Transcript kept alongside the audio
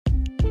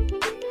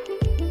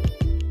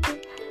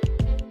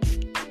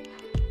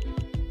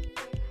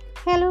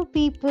Hello,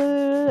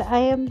 people. I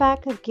am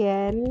back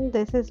again.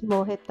 This is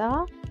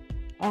Mohita,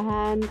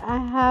 and I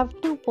have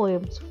two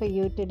poems for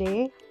you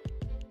today.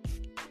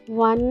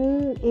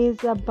 One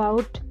is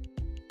about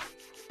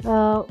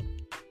a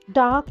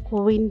dark,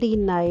 windy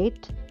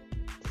night.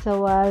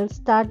 So I'll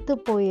start the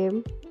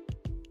poem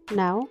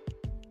now.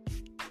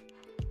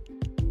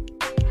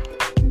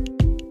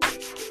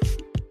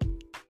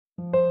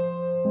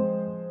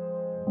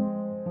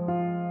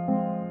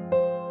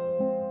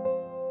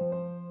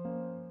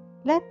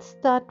 Let's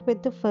start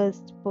with the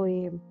first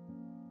poem.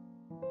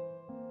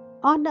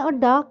 On a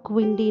dark,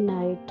 windy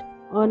night,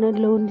 on a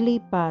lonely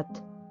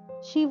path,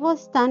 she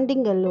was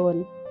standing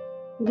alone,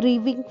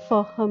 grieving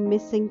for her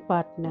missing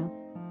partner.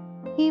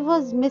 He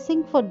was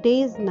missing for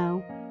days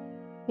now.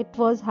 It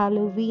was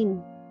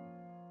Halloween.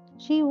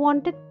 She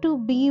wanted to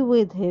be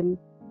with him.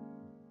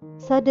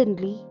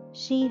 Suddenly,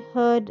 she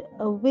heard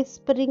a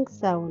whispering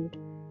sound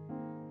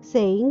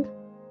saying,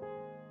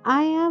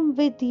 I am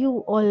with you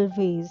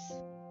always.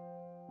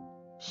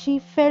 She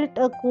felt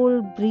a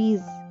cold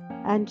breeze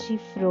and she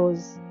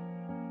froze.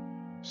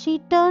 She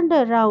turned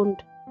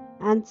around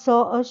and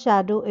saw a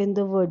shadow in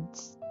the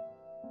woods.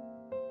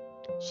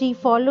 She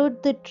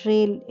followed the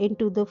trail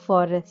into the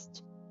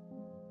forest.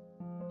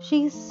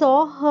 She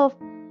saw her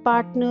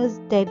partner's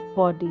dead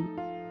body.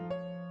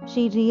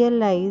 She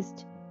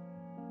realized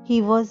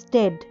he was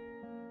dead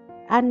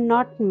and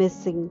not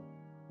missing.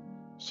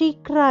 She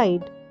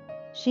cried.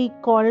 She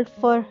called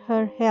for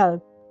her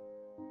help,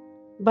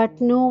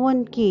 but no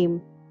one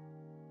came.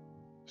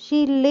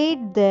 She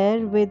laid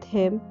there with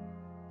him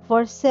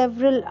for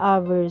several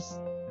hours.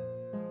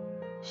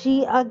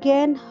 She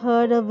again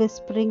heard a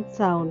whispering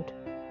sound.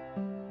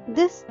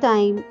 This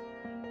time,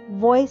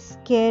 voice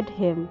scared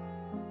him.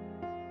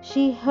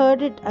 She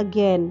heard it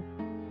again.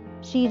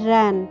 She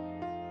ran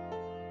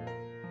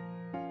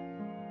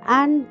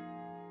and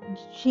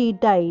she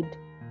died.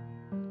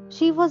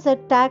 She was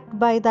attacked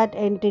by that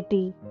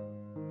entity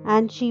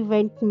and she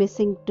went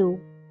missing too.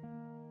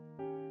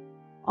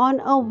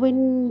 On a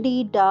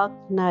windy, dark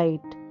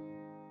night,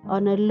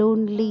 on a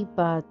lonely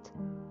path,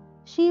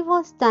 she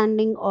was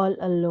standing all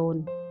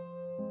alone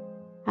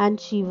and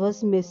she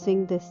was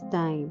missing this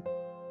time.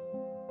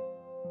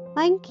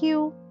 Thank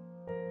you.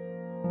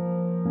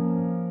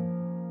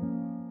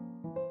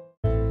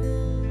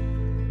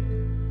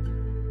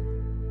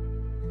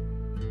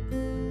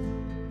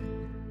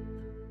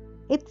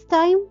 It's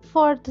time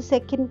for the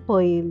second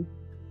poem.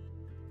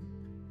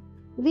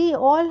 We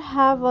all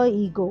have a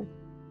ego.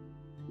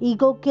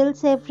 Ego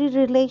kills every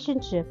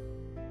relationship.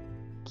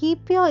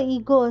 Keep your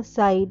ego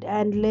aside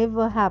and live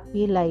a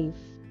happy life.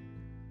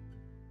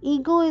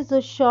 Ego is a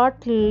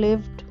short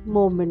lived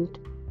moment,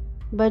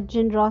 but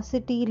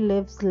generosity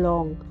lives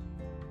long.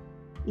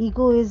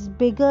 Ego is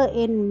bigger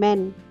in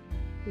men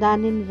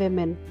than in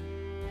women.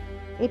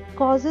 It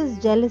causes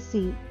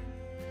jealousy,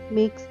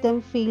 makes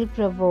them feel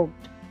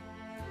provoked.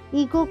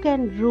 Ego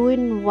can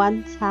ruin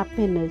one's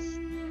happiness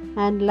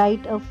and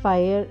light a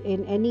fire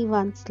in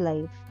anyone's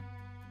life.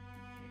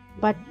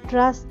 But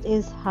trust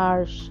is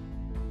harsh.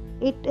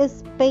 It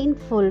is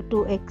painful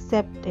to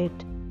accept it.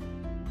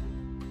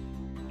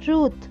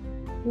 Truth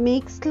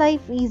makes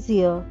life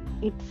easier.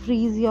 It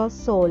frees your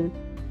soul.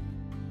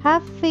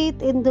 Have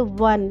faith in the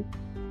one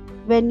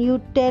when you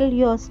tell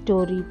your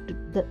story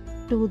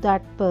to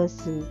that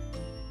person.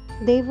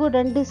 They would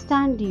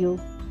understand you.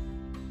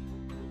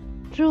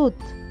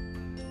 Truth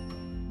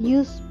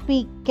you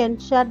speak can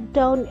shut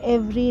down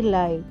every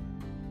lie.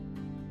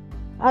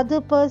 Other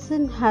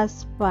person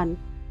has fun.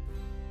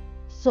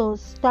 So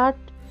start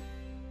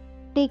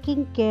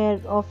taking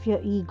care of your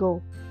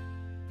ego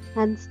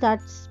and start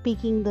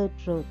speaking the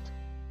truth.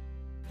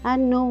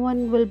 And no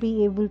one will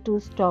be able to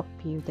stop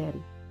you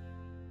then.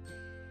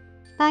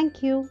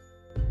 Thank you.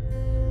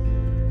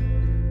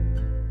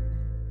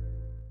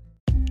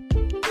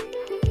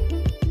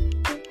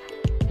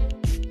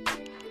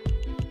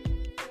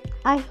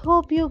 I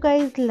hope you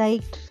guys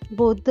liked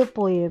both the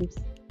poems.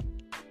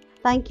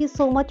 Thank you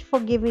so much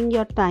for giving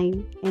your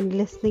time and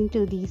listening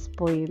to these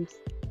poems.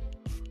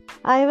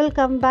 I will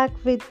come back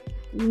with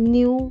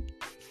new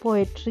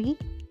poetry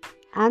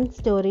and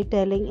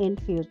storytelling in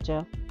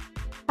future.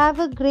 Have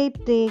a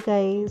great day,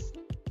 guys.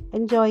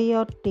 Enjoy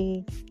your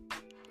day.